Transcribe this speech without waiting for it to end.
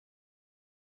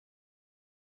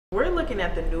We're looking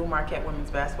at the new Marquette women's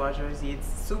basketball jersey. It's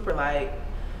super light,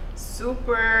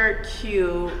 super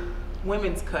cute,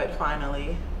 women's cut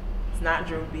finally. It's not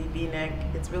droopy, V-neck.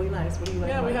 It's really nice. What do you like?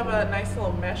 Yeah, we have a nice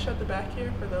little mesh at the back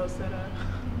here for those that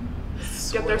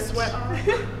get their sweat on.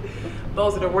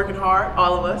 Those that are working hard,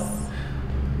 all of us.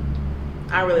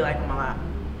 I really like them a lot.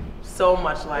 So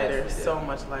much lighter, Yes, so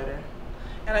much lighter.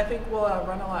 And I think we'll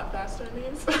run a lot faster in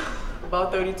these.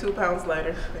 About 32 pounds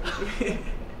lighter. Thank you.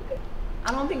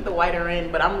 I don't think the white are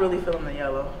in, but I'm really feeling the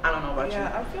yellow. I don't know about you.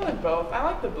 Yeah, I'm feeling both. I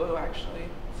like the blue actually.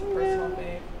 It's a personal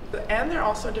fave. And they're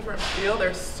also a different feel.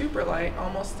 They're super light,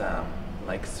 almost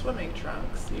like swimming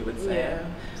trunks, you would say. Yeah.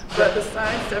 But the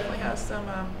sides definitely have some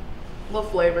Little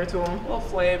flavor to them. little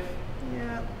flavor.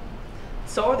 Yeah.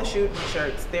 So are the shooting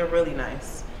shirts. They're really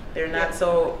nice. They're not Yeah.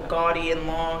 so gaudy and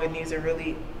long, and these are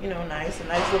really, nice. A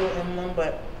nice little emblem,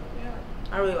 but Yeah.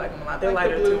 I really like them a lot. They're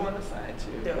like lighter the blue too. on the side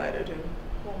too. They're lighter too.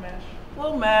 Little mesh.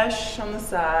 Little mesh on the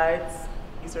sides.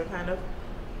 These are kind of,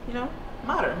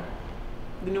 modern.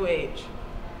 The new age.